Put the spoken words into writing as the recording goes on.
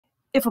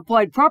If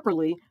applied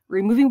properly,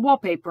 removing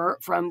wallpaper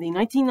from the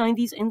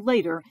 1990s and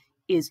later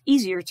is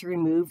easier to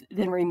remove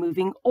than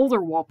removing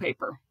older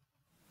wallpaper.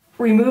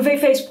 Remove a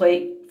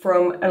faceplate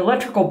from an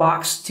electrical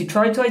box to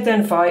try to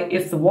identify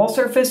if the wall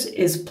surface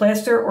is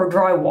plaster or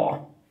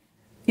drywall.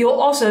 You'll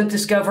also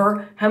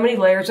discover how many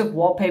layers of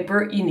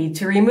wallpaper you need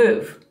to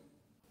remove.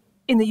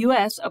 In the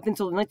US, up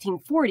until the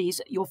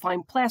 1940s, you'll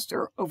find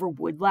plaster over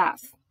wood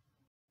lath.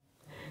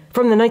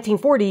 From the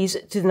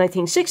 1940s to the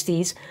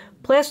 1960s,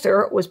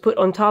 plaster was put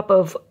on top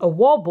of a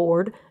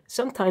wallboard,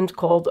 sometimes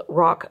called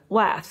rock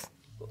lath.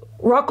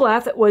 Rock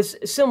lath was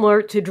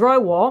similar to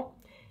drywall.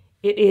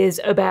 It is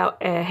about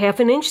a ½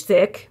 an inch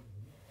thick.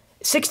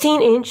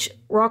 16-inch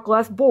rock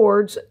lath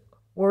boards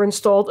were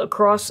installed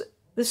across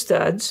the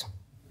studs.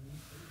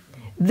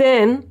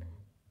 Then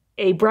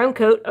a brown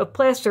coat of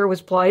plaster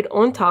was applied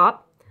on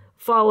top,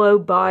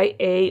 followed by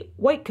a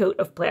white coat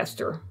of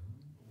plaster.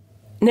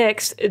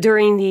 Next,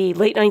 during the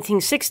late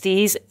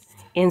 1960s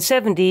and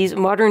 70s,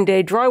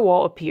 modern-day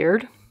drywall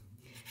appeared.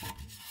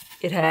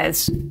 It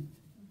has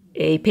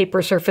a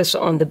paper surface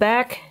on the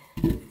back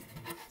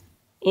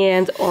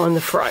and on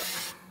the front.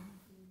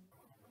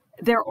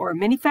 There are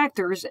many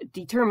factors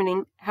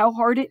determining how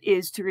hard it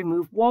is to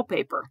remove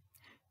wallpaper.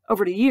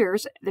 Over the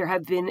years, there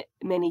have been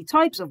many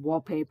types of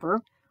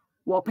wallpaper,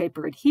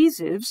 wallpaper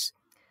adhesives,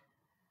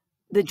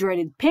 the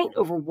dreaded paint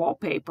over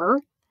wallpaper,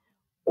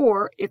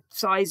 or if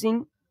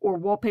sizing or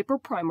wallpaper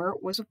primer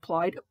was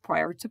applied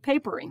prior to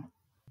papering.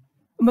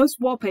 Most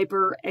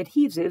wallpaper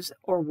adhesives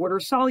are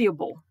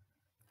water-soluble.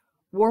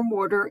 Warm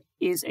water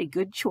is a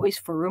good choice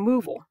for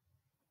removal.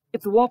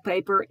 If the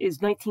wallpaper is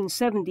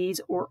 1970s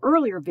or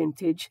earlier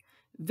vintage,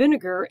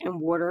 vinegar and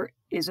water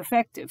is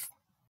effective.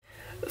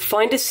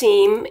 Find a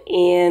seam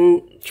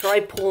and try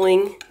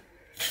pulling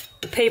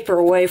the paper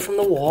away from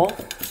the wall.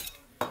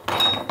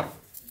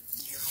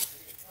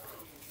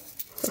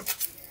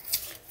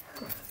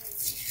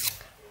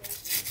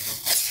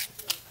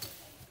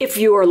 If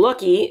you are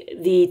lucky,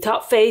 the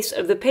top face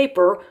of the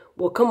paper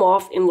will come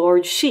off in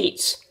large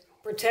sheets.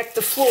 Protect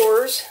the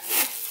floors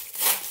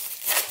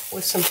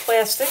with some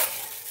plastic.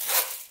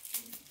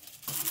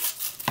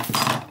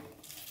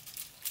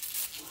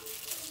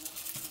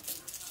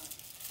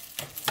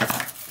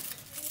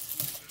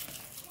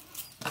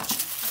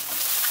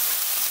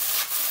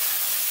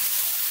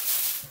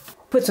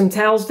 Put some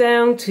towels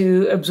down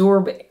to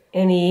absorb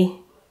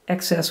any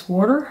excess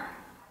water.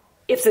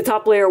 If the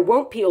top layer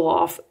won't peel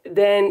off,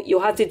 then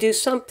you'll have to do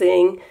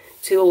something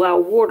to allow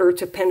water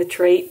to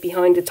penetrate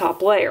behind the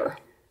top layer.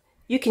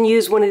 You can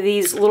use one of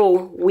these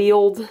little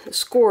wheeled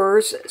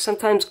scorers,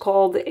 sometimes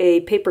called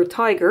a paper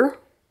tiger,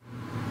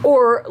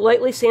 or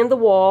lightly sand the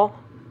wall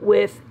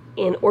with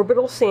an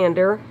orbital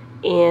sander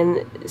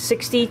and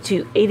 60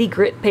 to 80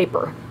 grit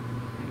paper.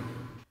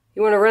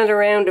 You want to run it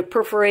around to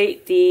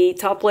perforate the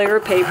top layer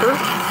of paper.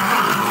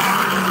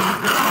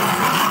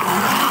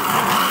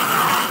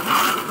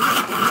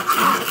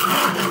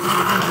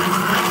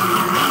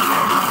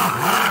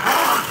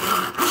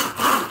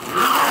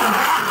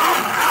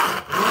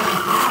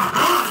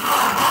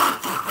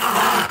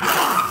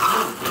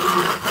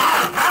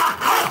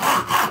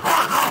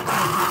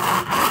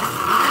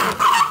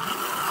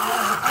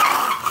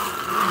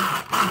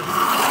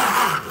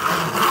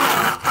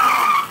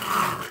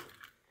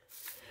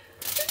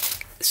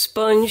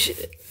 Sponge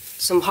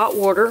some hot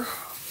water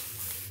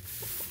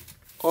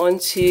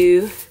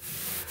onto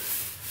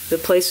the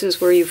places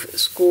where you've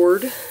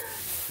scored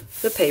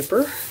the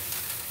paper.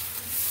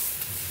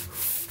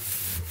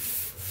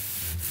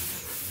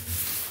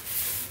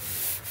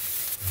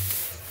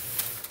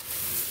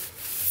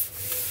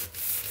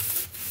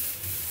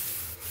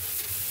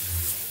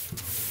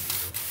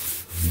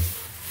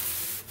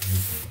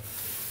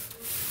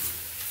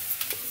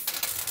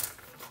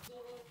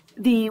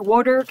 The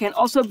water can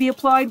also be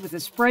applied with a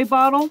spray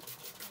bottle.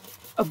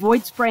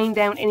 Avoid spraying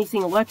down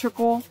anything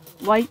electrical,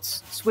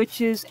 lights,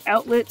 switches,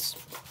 outlets.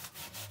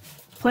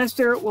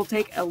 Plaster will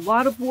take a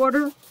lot of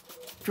water,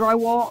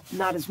 drywall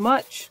not as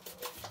much.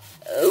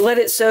 Let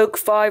it soak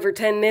 5 or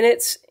 10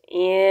 minutes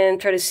and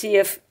try to see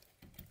if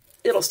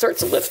it'll start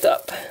to lift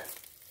up.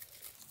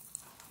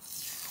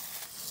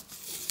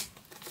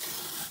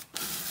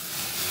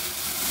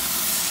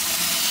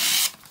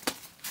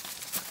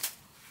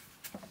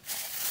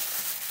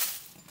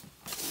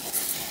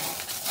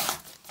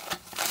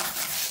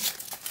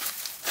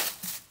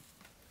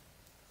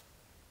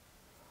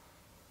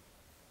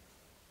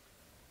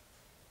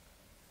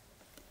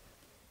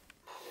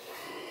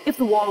 If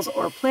the walls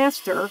are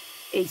plaster,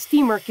 a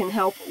steamer can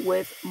help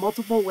with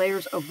multiple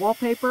layers of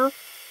wallpaper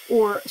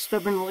or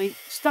stubbornly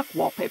stuck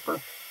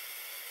wallpaper.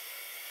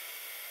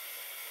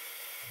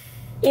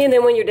 And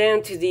then when you're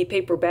down to the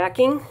paper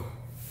backing,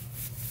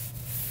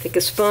 take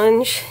a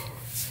sponge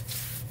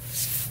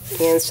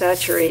and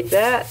saturate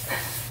that.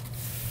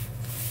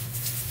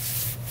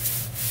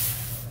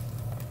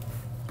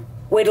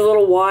 Wait a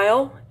little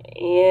while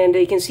and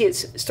you can see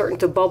it's starting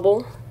to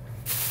bubble.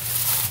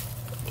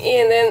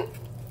 And then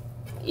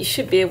you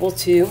should be able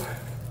to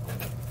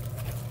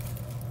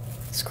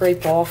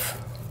scrape off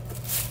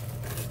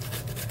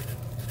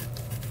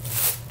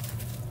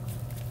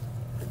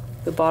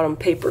the bottom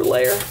paper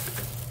layer.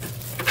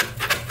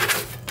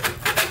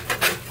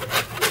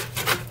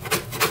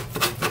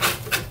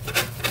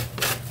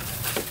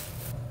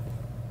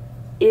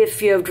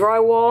 If you have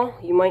drywall,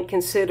 you might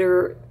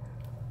consider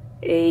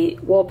a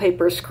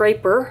wallpaper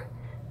scraper.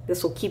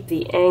 This will keep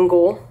the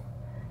angle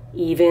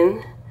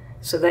even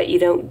so that you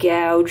don't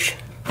gouge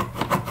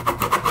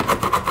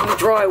the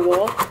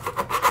drywall.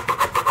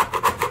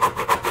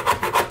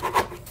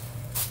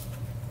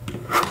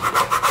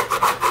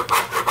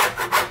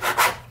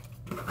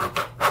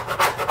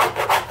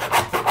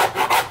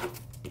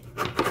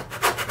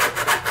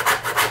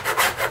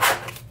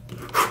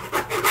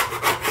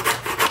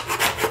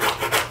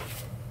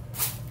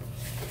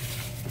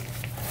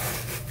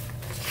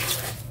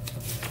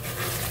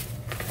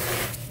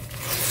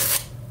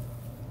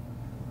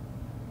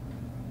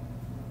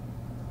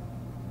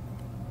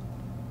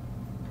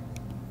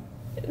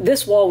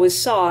 This wall was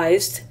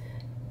sized,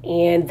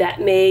 and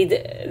that made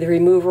the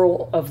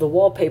removal of the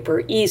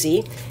wallpaper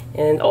easy.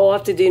 And all I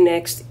have to do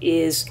next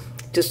is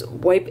just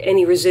wipe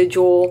any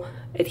residual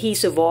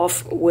adhesive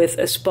off with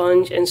a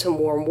sponge and some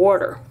warm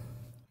water.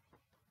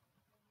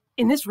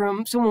 In this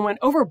room, someone went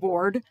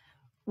overboard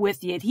with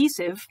the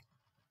adhesive.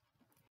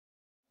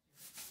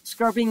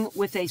 Scrubbing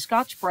with a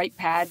Scotch-Brite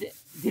pad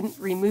didn't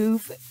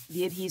remove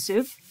the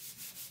adhesive.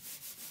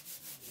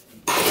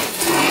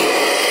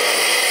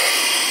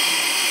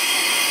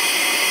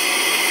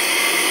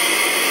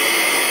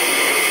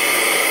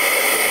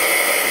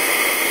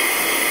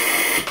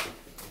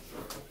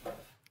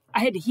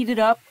 I had to heat it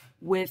up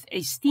with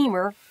a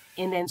steamer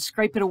and then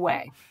scrape it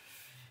away.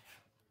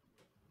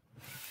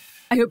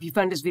 I hope you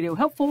found this video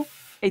helpful.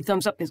 A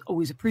thumbs up is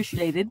always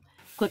appreciated.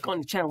 Click on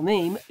the channel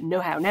name,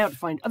 Know How Now, to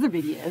find other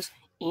videos,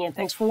 and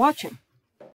thanks for watching.